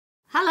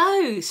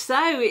Hello!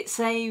 So it's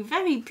a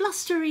very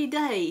blustery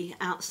day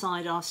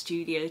outside our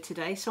studio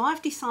today, so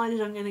I've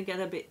decided I'm going to get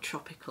a bit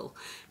tropical.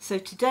 So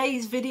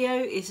today's video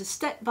is a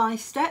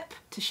step-by-step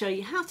to show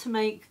you how to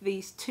make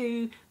these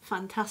two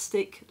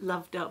fantastic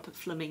loved up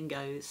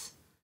flamingos.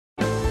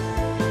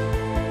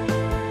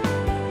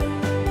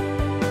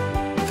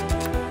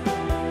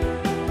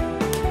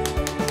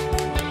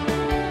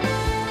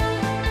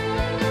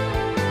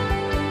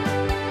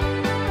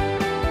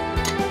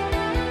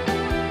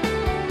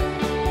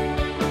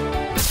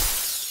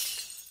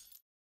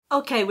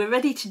 Okay, we're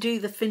ready to do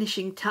the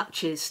finishing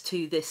touches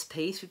to this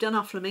piece. We've done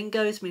our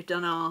flamingos, we've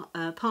done our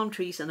palm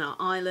trees and our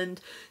island,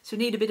 so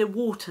we need a bit of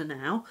water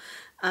now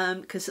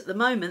because at the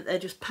moment they're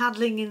just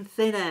paddling in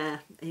thin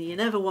air, and you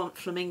never want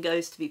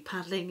flamingos to be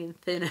paddling in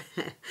thin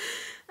air.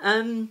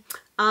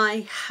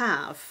 I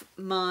have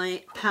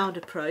my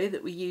Powder Pro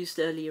that we used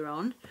earlier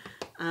on,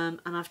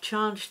 and I've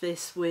charged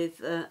this with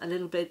a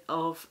little bit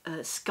of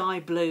sky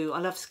blue. I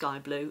love sky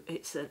blue,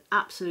 it's an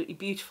absolutely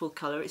beautiful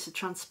colour, it's a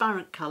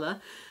transparent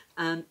colour.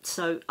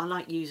 So I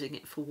like using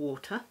it for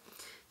water.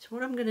 So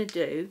what I'm going to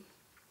do,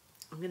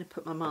 I'm going to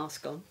put my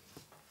mask on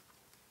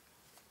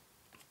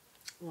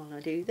while I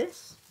do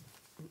this.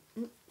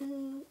 There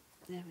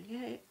we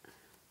go.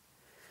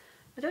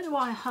 I don't know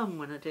why I hum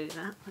when I do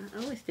that, but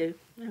I always do.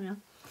 There we are.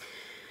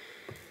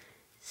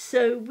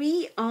 So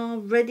we are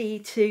ready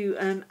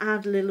to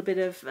add a little bit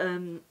of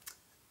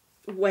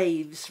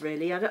waves,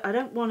 really. I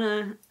don't want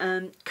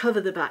to cover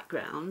the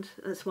background,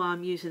 that's why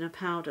I'm using a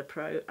Powder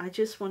Pro. I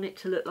just want it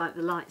to look like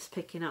the light's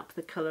picking up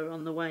the colour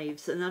on the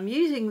waves, and I'm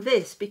using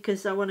this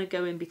because I want to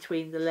go in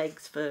between the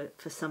legs for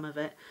some of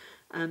it.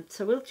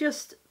 So we'll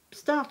just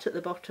start at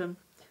the bottom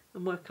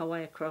and work our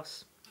way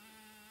across.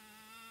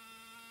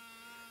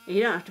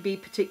 You don't have to be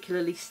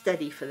particularly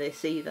steady for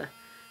this either,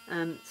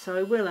 so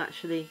I will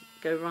actually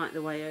go right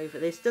the way over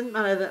this. Doesn't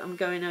matter that I'm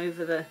going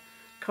over the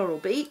coral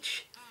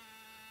beach.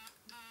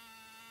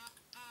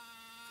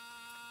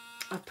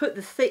 I've put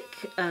the thick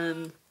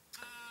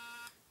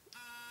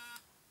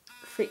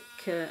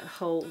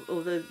hole,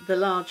 or the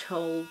large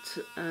holed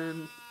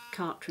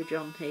cartridge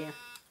on here,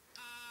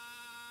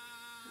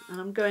 and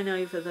I'm going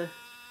over the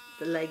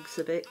legs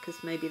a bit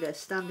because maybe they're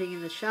standing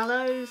in the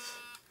shallows.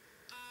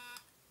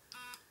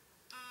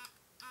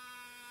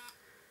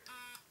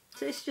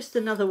 So it's just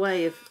another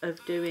way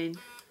of doing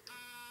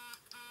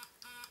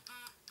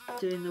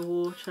the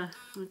water.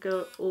 I'll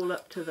go all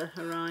up to the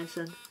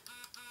horizon.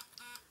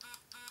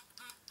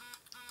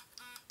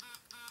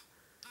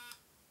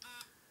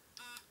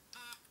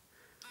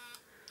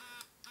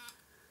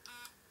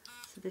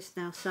 This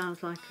now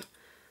sounds like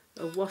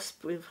a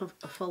wasp with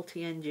a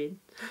faulty engine.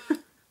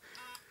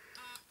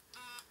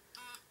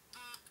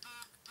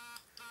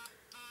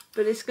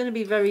 But it's going to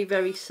be very,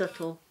 very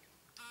subtle.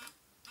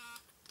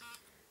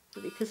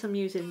 But because I'm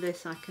using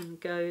this, I can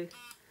go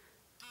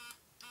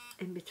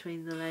in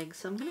between the legs.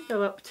 So I'm going to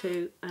go up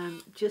to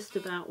just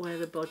about where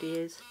the body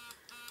is.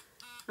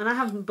 And I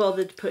haven't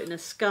bothered putting a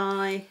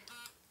sky.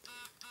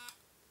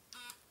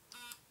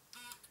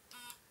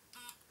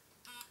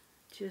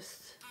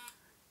 Just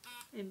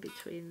in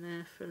between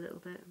there for a little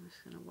bit. I'm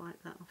just going to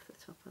wipe that off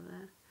the top of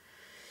there.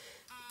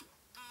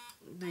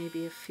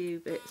 Maybe a few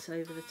bits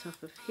over the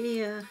top of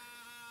here.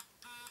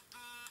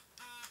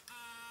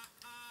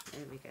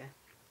 There we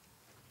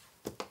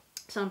go.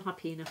 So I'm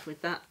happy enough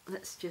with that.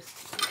 Let's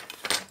just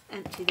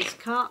empty this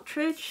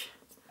cartridge.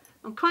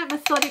 I'm quite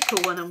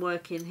methodical when I'm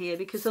working here,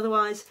 because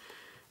otherwise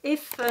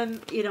if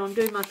you know, I'm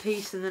doing my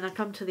piece and then I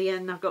come to the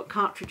end and I've got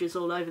cartridges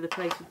all over the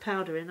place with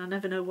powder in, I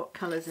never know what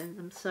colour's in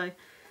them. So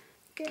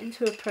get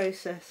into a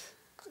process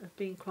of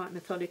being quite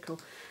methodical.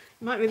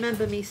 You might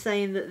remember me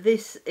saying that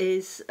this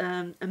is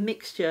a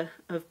mixture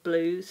of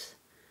blues.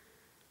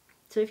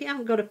 So if you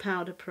haven't got a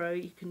Powder Pro,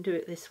 you can do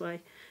it this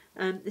way.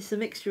 This is a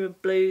mixture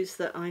of blues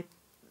that I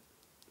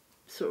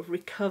sort of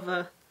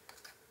recover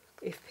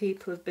if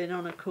people have been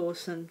on a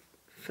course and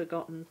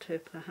forgotten to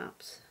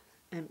perhaps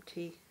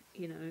empty,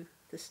 you know,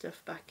 the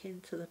stuff back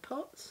into the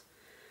pots.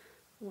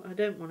 What I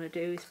don't want to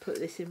do is put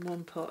this in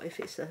one pot if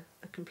it's a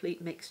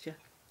complete mixture.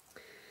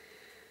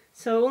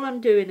 So all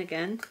I'm doing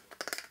again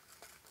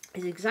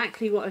is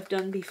exactly what I've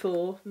done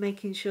before,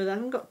 making sure that I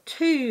haven't got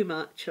too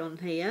much on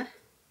here,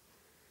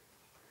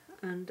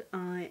 and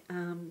I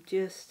am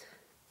just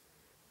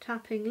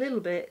tapping little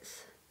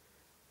bits.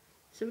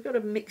 So we've got a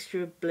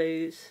mixture of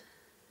blues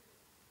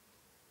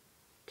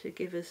to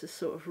give us a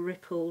sort of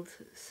rippled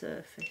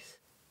surface.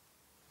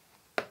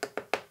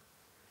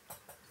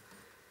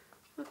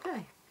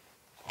 Okay.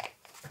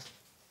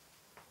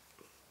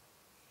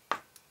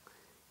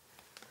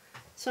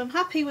 So I'm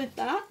happy with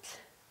that.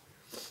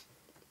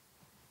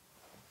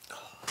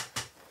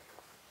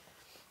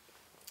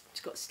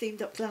 It's got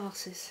steamed up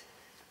glasses.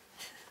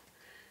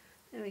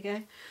 There we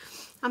go.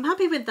 I'm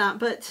happy with that,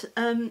 but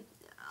I'm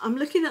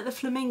looking at the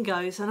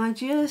flamingos and I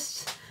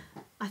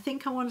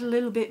think I want a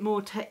little bit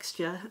more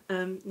texture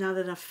now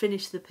that I've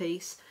finished the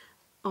piece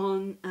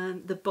on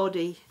the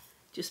body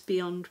just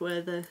beyond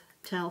where the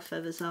tail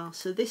feathers are.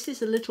 So this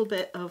is a little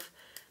bit of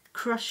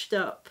crushed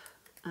up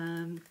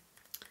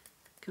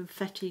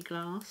confetti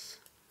glass.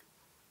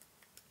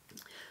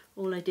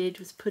 All I did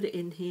was put it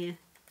in here,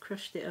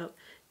 crushed it up.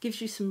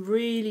 Gives you some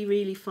really,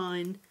 really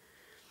fine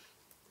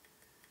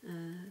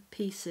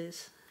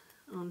pieces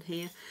on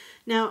here.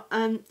 Now,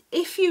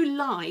 if you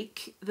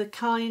like the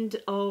kind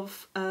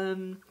of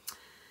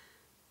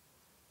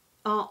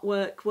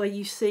artwork where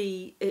you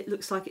see it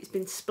looks like it's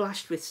been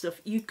splashed with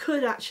stuff, you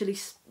could actually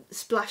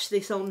splash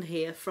this on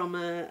here from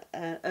a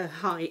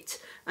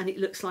height and it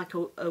looks like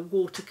a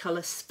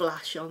watercolour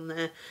splash on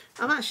there.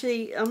 I'm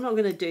not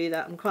going to do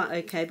that, I'm quite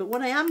okay, but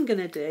what I am going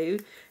to do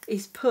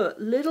is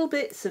put little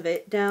bits of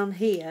it down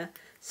here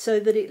so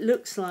that it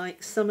looks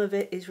like some of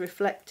it is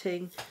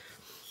reflecting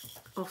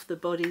off the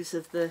bodies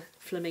of the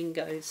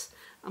flamingos.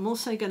 I'm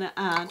also going to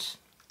add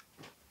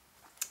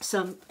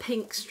some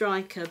pink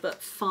striker,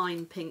 but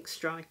fine pink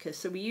striker.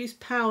 So we used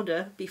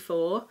powder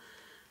before.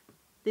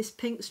 This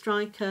pink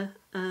striker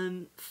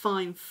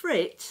fine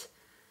frit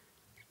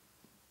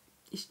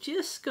is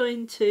just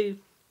going to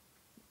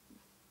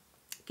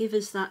give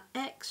us that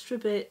extra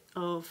bit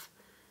of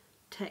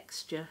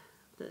texture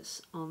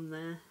that's on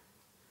there.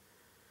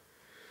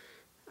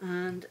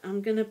 And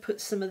I'm going to put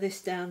some of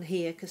this down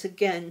here because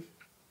again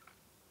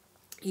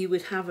you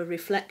would have a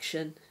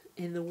reflection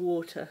in the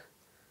water.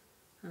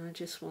 And I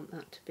just want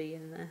that to be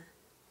in there.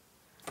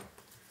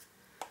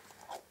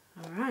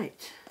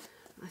 Alright,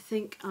 I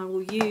think I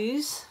will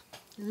use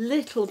a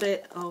little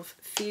bit of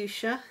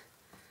fuchsia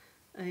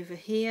over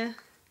here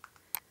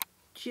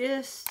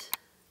just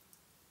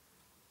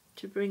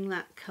to bring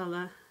that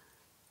colour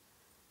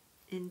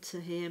into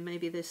here.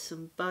 Maybe there's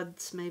some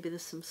buds, maybe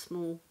there's some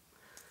small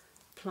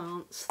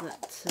plants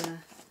that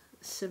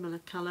similar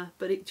colour,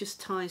 but it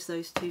just ties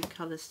those two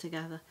colours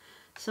together.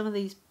 Some of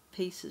these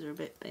pieces are a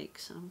bit big,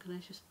 so I'm going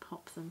to just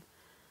pop them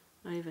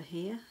over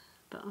here,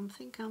 but I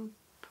think I'm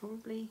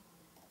probably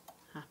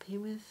happy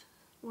with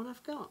what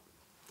I've got.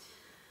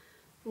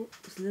 Oh,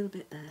 there's a little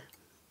bit there,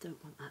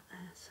 don't want that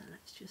there, so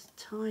let's just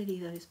tidy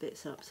those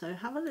bits up. So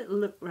have a little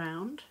look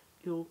round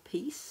your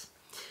piece,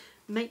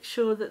 make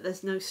sure that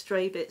there's no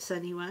stray bits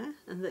anywhere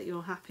and that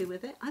you're happy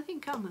with it. I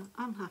think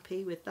I'm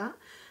happy with that.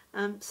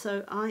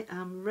 So I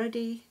am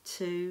ready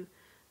to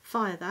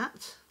fire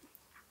that.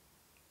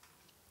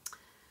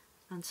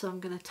 And so I'm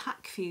going to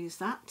tack fuse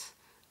that,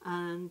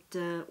 and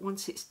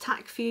once it's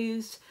tack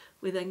fused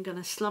we're then going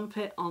to slump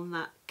it on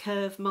that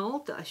curve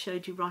mould that I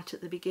showed you right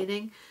at the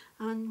beginning,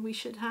 and we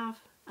should have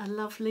a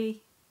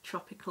lovely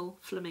tropical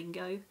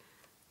flamingo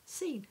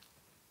scene.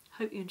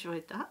 Hope you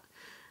enjoyed that.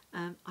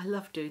 I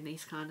love doing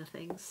these kind of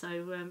things,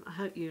 so I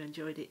hope you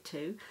enjoyed it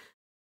too.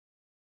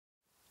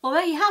 Well,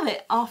 there you have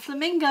it. Our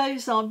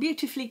flamingos are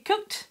beautifully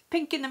cooked,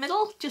 pink in the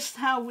middle, just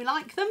how we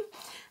like them,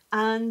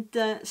 and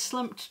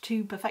slumped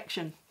to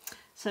perfection.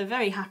 So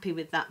very happy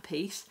with that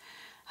piece.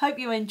 Hope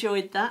you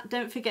enjoyed that.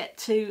 Don't forget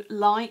to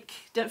like,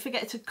 don't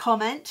forget to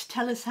comment.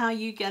 Tell us how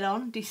you get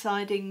on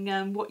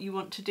deciding what you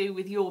want to do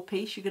with your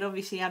piece. You could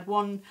obviously add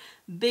one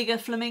bigger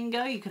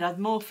flamingo, you could add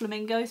more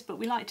flamingos, but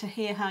we like to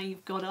hear how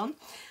you've got on.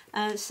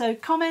 So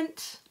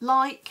comment,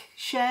 like,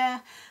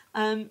 share.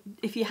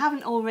 If you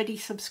haven't already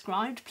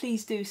subscribed,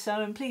 please do so,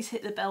 and please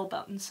hit the bell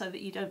button so that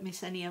you don't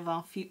miss any of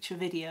our future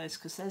videos,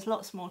 because there's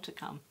lots more to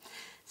come.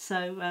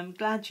 So I'm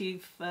glad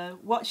you've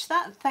watched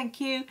that.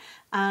 Thank you,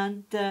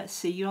 and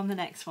see you on the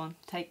next one.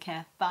 Take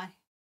care. Bye.